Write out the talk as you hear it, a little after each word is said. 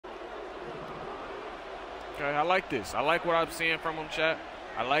Okay, I like this. I like what I'm seeing from him, chat.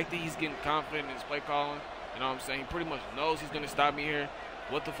 I like that he's getting confident in his play calling. You know what I'm saying? He pretty much knows he's going to stop me here.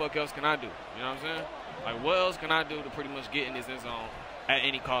 What the fuck else can I do? You know what I'm saying? Like, what else can I do to pretty much get in this end zone at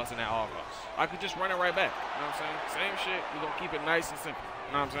any cost and at all costs? I could just run it right back. You know what I'm saying? Same shit. We're going to keep it nice and simple.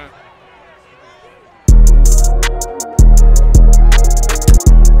 You know what I'm saying?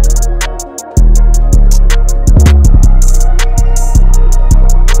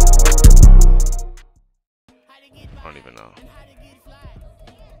 I don't even know.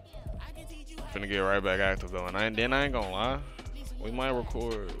 Finna get right back active though, and then I ain't gonna lie. We might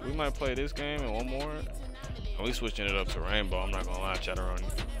record. We might play this game and one more. And we switching it up to rainbow. I'm not gonna lie, Chatteroni.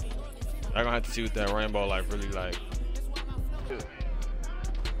 I'm gonna have to see what that rainbow like really like.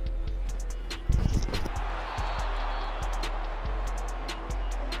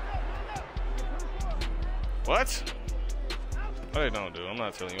 What? No, they don't do. I'm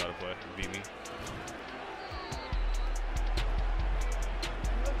not telling you how to play. Beat me.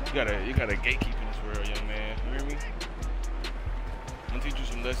 You gotta gatekeep in this world, young man. You hear me? I'm gonna teach you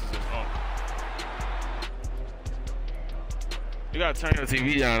some lessons as uncle. You gotta turn your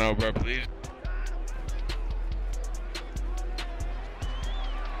TV down though, bro, please.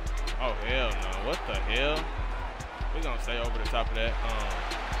 Oh hell no! What the hell? We gonna stay over the top of that.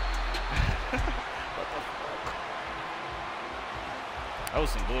 What the fuck? That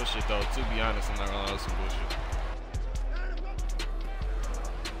was some bullshit though. To be honest, I'm not gonna lie, that was some bullshit.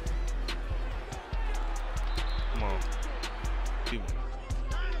 Come on.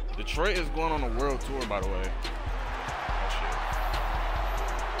 Detroit is going on a world tour, by the way. Oh, shit.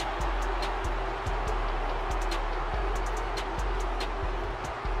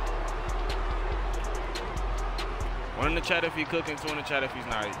 One in the chat if he cooking, two in the chat if he's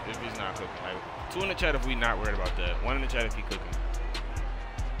not cooking. Like, two in the chat if we not worried about that. One in the chat if he cooking.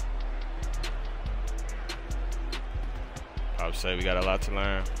 I would say we got a lot to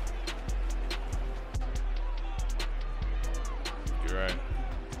learn. You're right.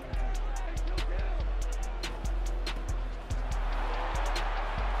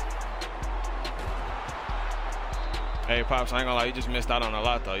 Hey, Pops, I ain't gonna lie, you just missed out on a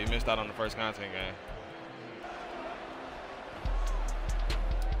lot, though. You missed out on the first content game.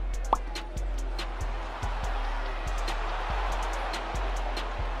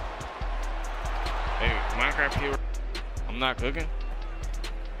 Hey, Minecraft Hero. I'm not cooking.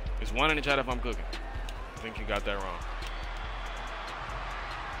 It's one in the chat if I'm cooking. I think you got that wrong.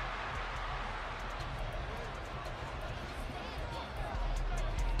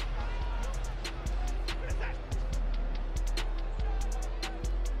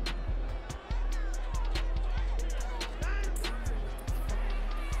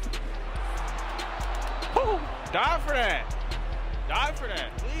 Die for that. Die for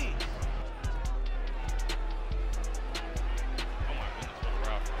that, please. Oh my goodness, what a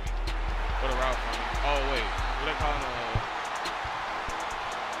route for me. What a route for me. Oh wait, what they calling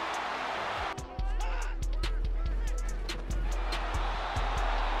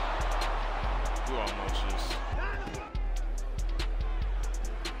you almost just.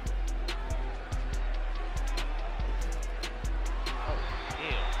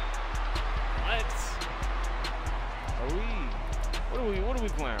 What are we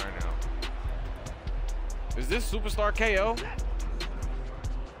playing right now? Is this Superstar KO?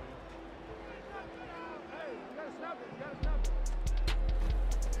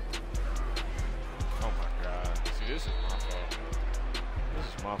 Oh my God. See, this is my fault. This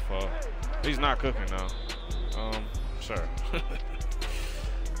is my fault. He's not cooking though. Sure.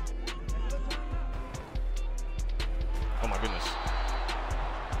 Oh my goodness.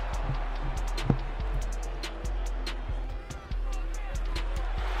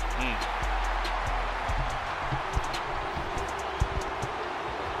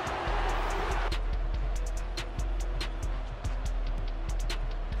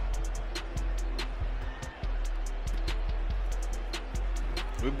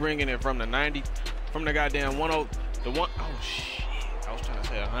 We're bringing it from the 90, from the goddamn 10, the one, oh shit. I was trying to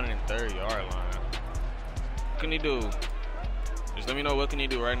say 130 yard line. What can he do? Just let me know what can he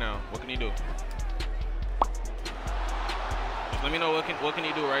do right now. What can he do? Just let me know what can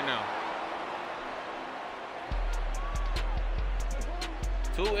he do right now.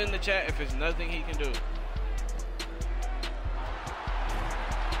 Two in the chat if it's nothing he can do. Okay.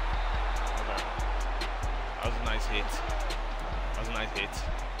 That was a nice hit. That was a nice hit.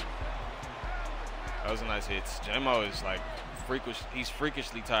 That was a nice hit. J-Mo is like he's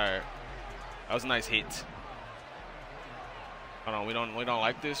freakishly tired. That was a nice hit. Hold on, we don't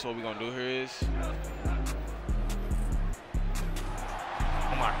like this. So what we gonna do here is, oh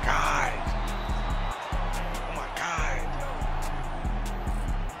my God.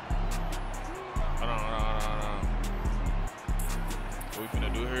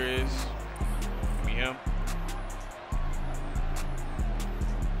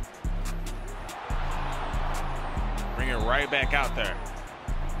 it right back out there.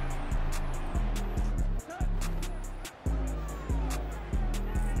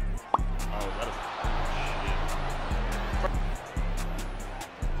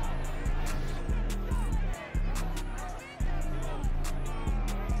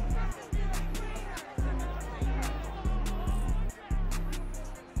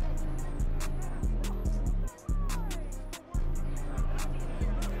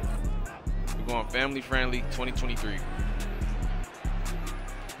 Going family friendly 2023.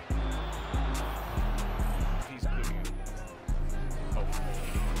 He's cooking.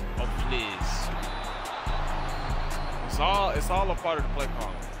 Oh, please. It's all a part of the play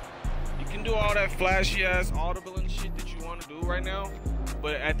call. You can do all that flashy ass audible and shit that you want to do right now,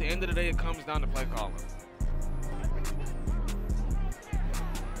 but at the end of the day, it comes down to play calling.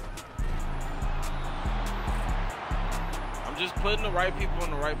 Just putting the right people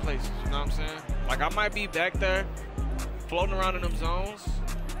in the right places, you know what I'm saying? Like, I might be back there floating around in them zones,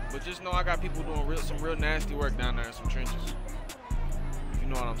 but just know I got people doing some real nasty work down there in some trenches. You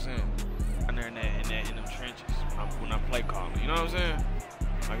know what I'm saying? Down there in them trenches when I'm play calling, you know what I'm saying?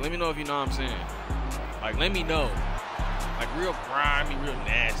 Like, let me know if you know what I'm saying. Like, let me know. Like, real grimy, real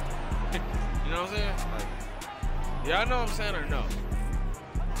nasty. You know what I'm saying? Like, yeah, I know what I'm saying or no?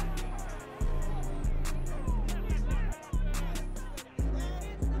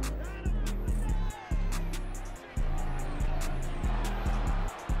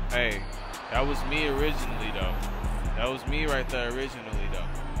 Hey, that was me originally, though. That was me right there originally, though.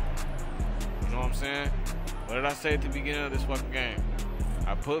 You know what I'm saying? What did I say at the beginning of this fucking game?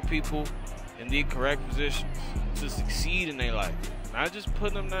 I put people in the correct positions to succeed in their life. Not just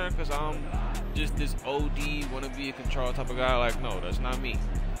putting them there because I'm just this OD, wanna be a control type of guy. Like, no, that's not me.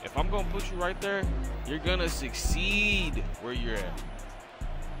 If I'm gonna put you right there, you're gonna succeed where you're at.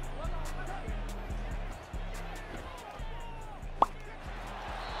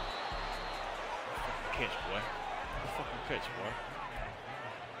 Catch, boy. Fucking catch, boy.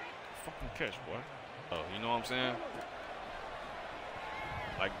 Fucking catch, boy. Oh, you know what I'm saying?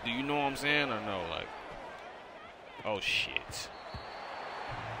 Like, do you know what I'm saying or no? Like, oh shit.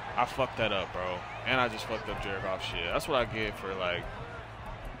 I fucked that up, bro. And I just fucked up Jared Goff shit. That's what I get for, like,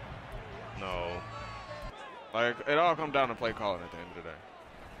 no. Like, it all comes down to play calling at the end of the day.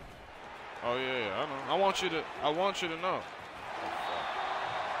 Oh yeah, I know. I want you to know.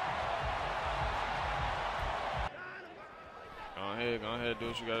 Go ahead, do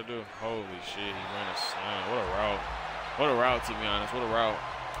what you gotta do. Holy shit, he ran a slam. What a route. What a route, to be honest. What a route.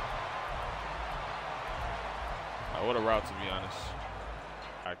 What a route, to be honest.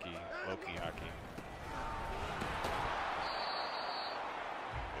 Hockey, low-key hockey.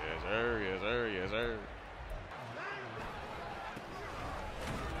 Yes, sir, yes, sir, yes, sir.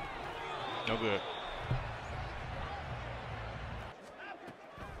 No good.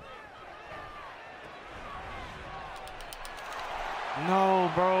 No,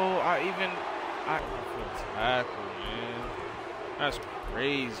 bro. I feel tackled, man. That's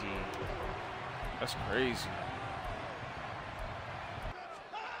crazy. That's crazy.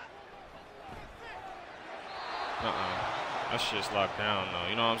 That shit's locked down, though.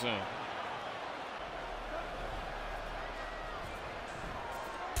 You know what I'm saying?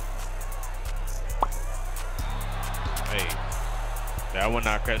 Hey, that one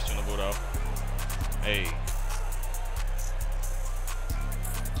not questionable, though. Hey.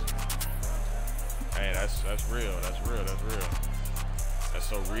 Hey, that's real. That's real. That's real. That's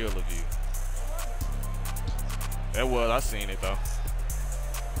so real of you. That was. I seen it though.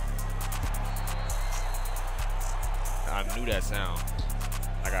 I knew that sound.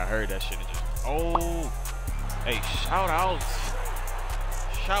 Like I heard that shit and just. Oh. Hey, shout out.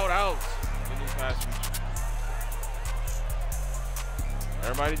 Shout out. The new pass feature.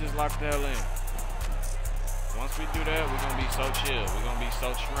 Everybody just lock the hell in. Once we do that, we're gonna be so chill. We're gonna be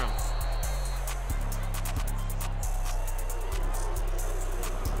so shrimp.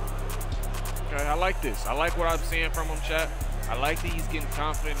 Okay, I like this. I like what I'm seeing from him, chat. I like that he's getting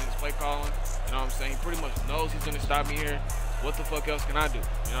confident in his play calling. You know what I'm saying? He pretty much knows he's going to stop me here. What the fuck else can I do?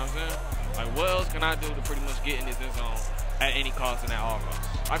 You know what I'm saying? Like, what else can I do to pretty much get in this end zone at any cost and at all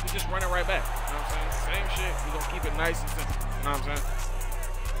costs? I could just run it right back. You know what I'm saying? Same shit. We're going to keep it nice and simple. You know what I'm saying?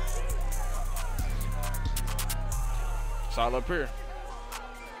 Solid up here.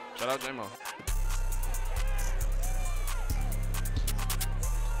 Shout out J-Mo.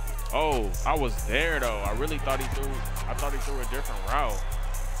 Oh, I was there though. I really thought he threw a different route.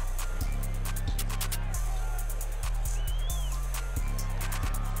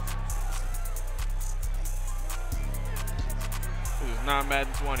 It was not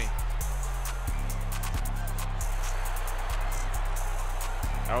Madden 20.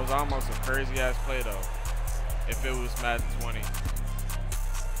 That was almost a crazy ass play though. If it was Madden 20.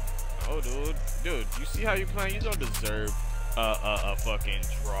 Oh, dude, you see how you playing? You don't deserve a fucking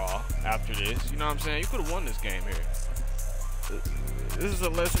draw after this. You know what I'm saying? You could have won this game here. This is a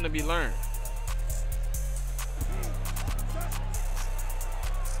lesson to be learned.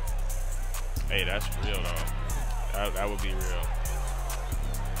 Hey, that's real though. That would be real.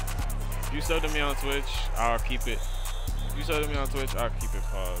 If you sub to me on Twitch, I'll keep it. If you sub to me on Twitch, I'll keep it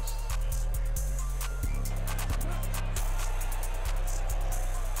paused.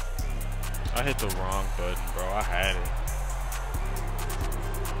 I hit the wrong button, bro. I had it.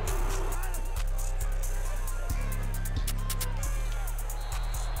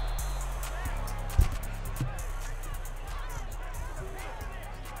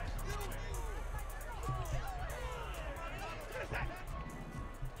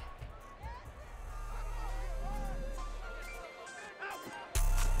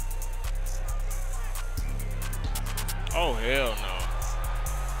 Oh, hell no.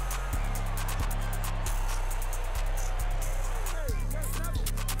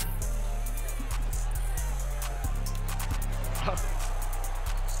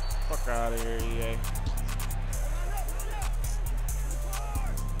 Fuck out of here, EA.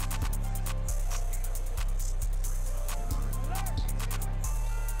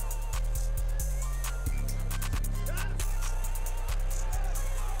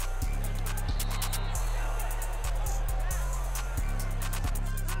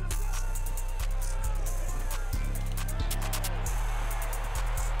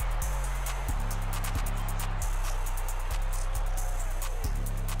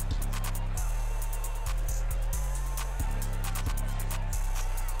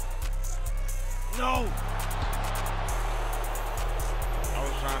 No! I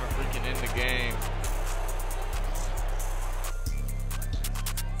was trying to freaking end the game.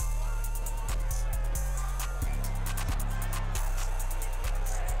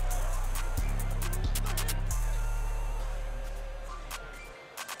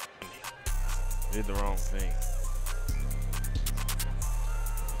 Did the wrong thing.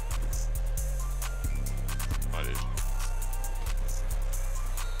 I did.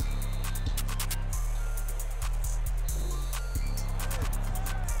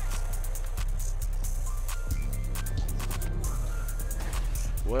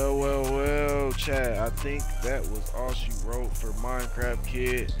 Well, chat. I think that was all she wrote for Minecraft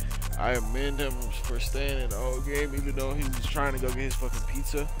Kid. I amend him for staying in the whole game, even though he was trying to go get his fucking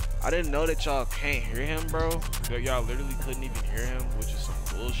pizza. I didn't know that y'all can't hear him, bro. Y'all literally couldn't even hear him, which is some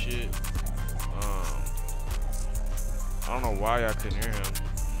bullshit. I don't know why y'all couldn't hear him.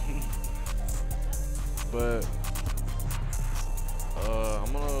 But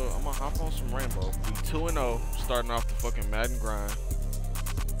I'm gonna hop on some Rainbow. We 2-0, starting off the fucking Madden grind.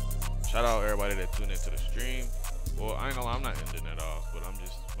 Shout out everybody that tuned into the stream. Well, I ain't gonna lie, I'm not ending it off, but I'm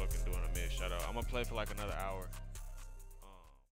just fucking doing a mid shout out. I'm gonna play for like another hour.